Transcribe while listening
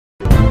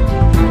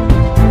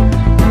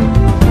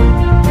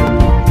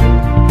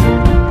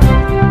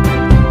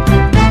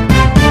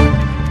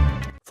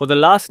For the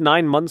last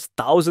 9 months,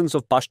 thousands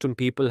of Pashtun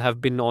people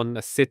have been on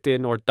a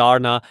sit-in or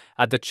dharna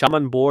at the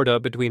Chaman border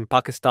between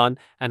Pakistan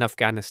and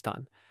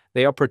Afghanistan.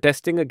 They are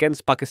protesting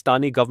against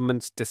Pakistani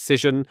government's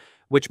decision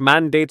which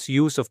mandates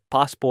use of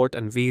passport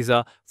and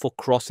visa for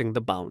crossing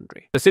the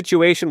boundary. The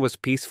situation was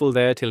peaceful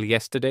there till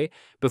yesterday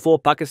before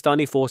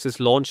Pakistani forces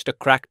launched a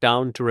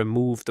crackdown to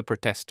remove the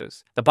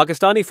protesters. The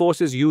Pakistani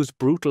forces used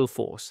brutal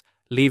force,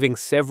 leaving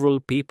several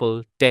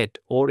people dead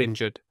or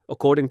injured,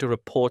 according to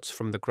reports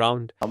from the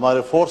ground.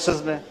 हमारे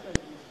forces ने,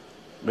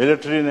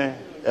 military ने,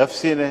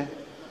 FC ने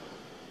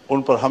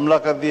उन पर हमला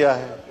कर दिया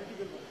है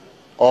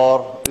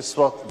और इस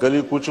वक्त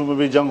गली कूचों में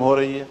भी जंग हो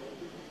रही है।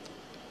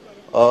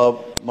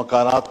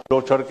 मकानात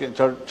लोग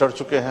चढ़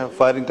चुके हैं,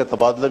 फायरिंग का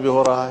तबादला भी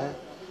हो रहा है।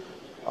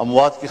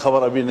 अमवात की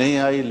खबर अभी नहीं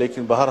आई,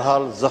 लेकिन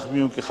बहरहाल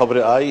जख्मियों की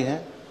खबरें आई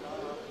हैं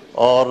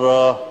और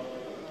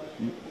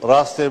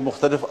रास्ते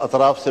मुख्तलिफ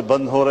अतराफ से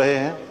बंद हो रहे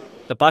हैं।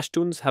 The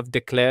Pashtuns have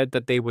declared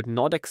that they would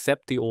not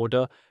accept the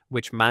order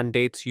which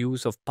mandates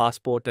use of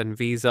passport and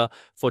visa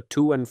for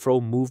to and fro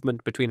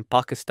movement between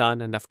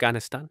Pakistan and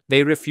Afghanistan.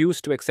 They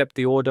refuse to accept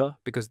the order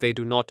because they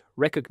do not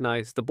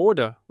recognize the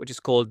border, which is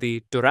called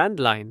the Durand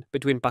Line,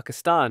 between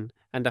Pakistan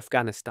and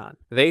Afghanistan.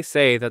 They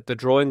say that the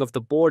drawing of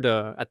the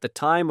border at the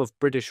time of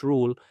British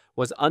rule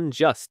was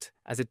unjust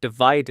as it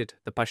divided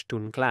the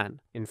Pashtun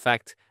clan. In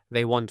fact,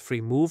 they want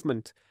free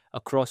movement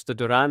across the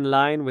Durand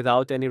Line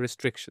without any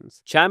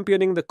restrictions.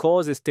 Championing the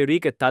cause is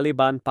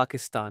Tehreek-e-Taliban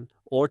Pakistan,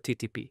 or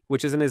TTP,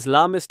 which is an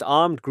Islamist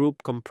armed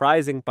group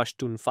comprising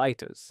Pashtun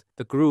fighters.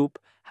 The group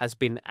has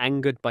been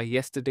angered by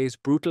yesterday's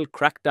brutal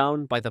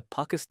crackdown by the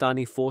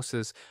Pakistani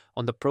forces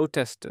on the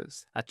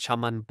protesters at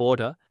Chaman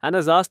border and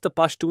has asked the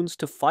Pashtuns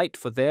to fight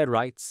for their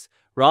rights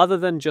rather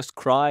than just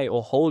cry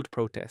or hold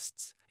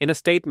protests. In a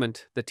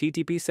statement, the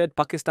TTP said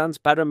Pakistan's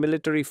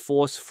paramilitary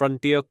force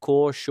Frontier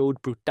Corps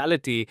showed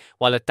brutality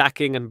while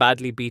attacking and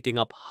badly beating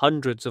up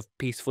hundreds of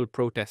peaceful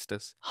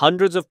protesters.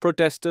 Hundreds of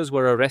protesters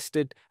were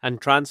arrested and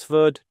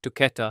transferred to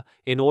Quetta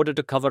in order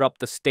to cover up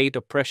the state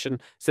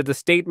oppression, said the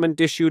statement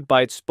issued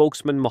by its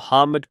spokesman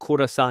Mohammed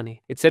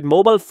Khurasani. It said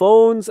mobile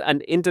phones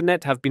and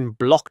internet have been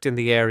blocked in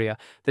the area.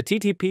 The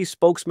TTP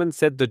spokesman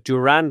said the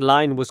Durand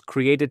Line was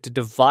created to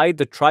divide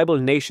the tribal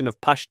nation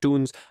of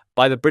Pashtuns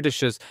by the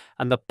Britishers,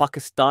 and the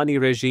Pakistani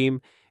regime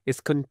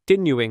is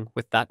continuing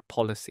with that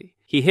policy.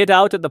 He hit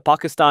out at the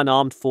Pakistan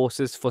Armed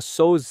Forces for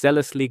so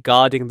zealously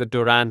guarding the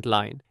Durand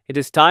Line. It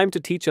is time to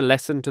teach a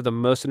lesson to the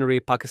mercenary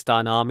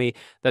Pakistan army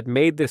that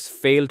made this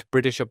failed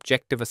British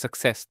objective a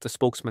success, the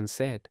spokesman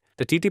said.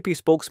 The TTP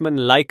spokesman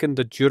likened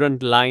the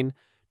Durand Line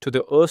to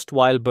the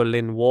erstwhile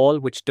Berlin Wall,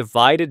 which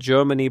divided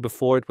Germany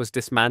before it was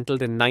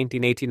dismantled in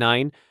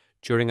 1989,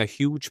 during a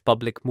huge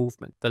public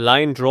movement. The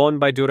line drawn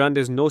by Durand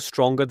is no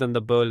stronger than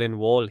the Berlin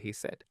Wall, he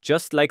said.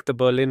 Just like the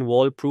Berlin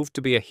Wall proved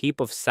to be a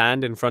heap of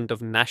sand in front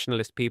of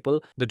nationalist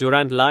people, the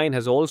Durand Line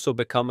has also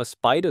become a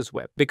spider's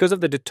web because of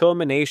the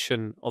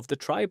determination of the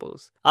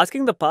tribals.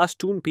 Asking the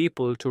Pashtun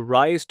people to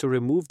rise to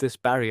remove this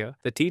barrier,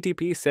 the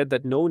TTP said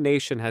that no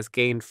nation has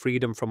gained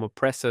freedom from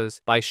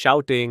oppressors by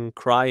shouting,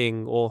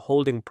 crying, or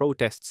holding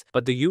protests,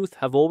 but the youth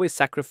have always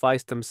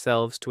sacrificed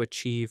themselves to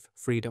achieve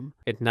freedom.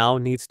 It now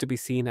needs to be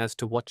seen as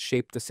to what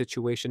shape the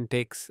situation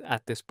takes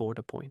at this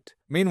border point.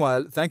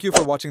 Meanwhile, thank you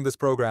for watching this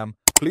program.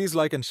 Please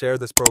like and share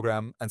this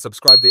program and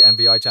subscribe the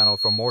NVI channel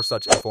for more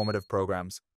such informative programs.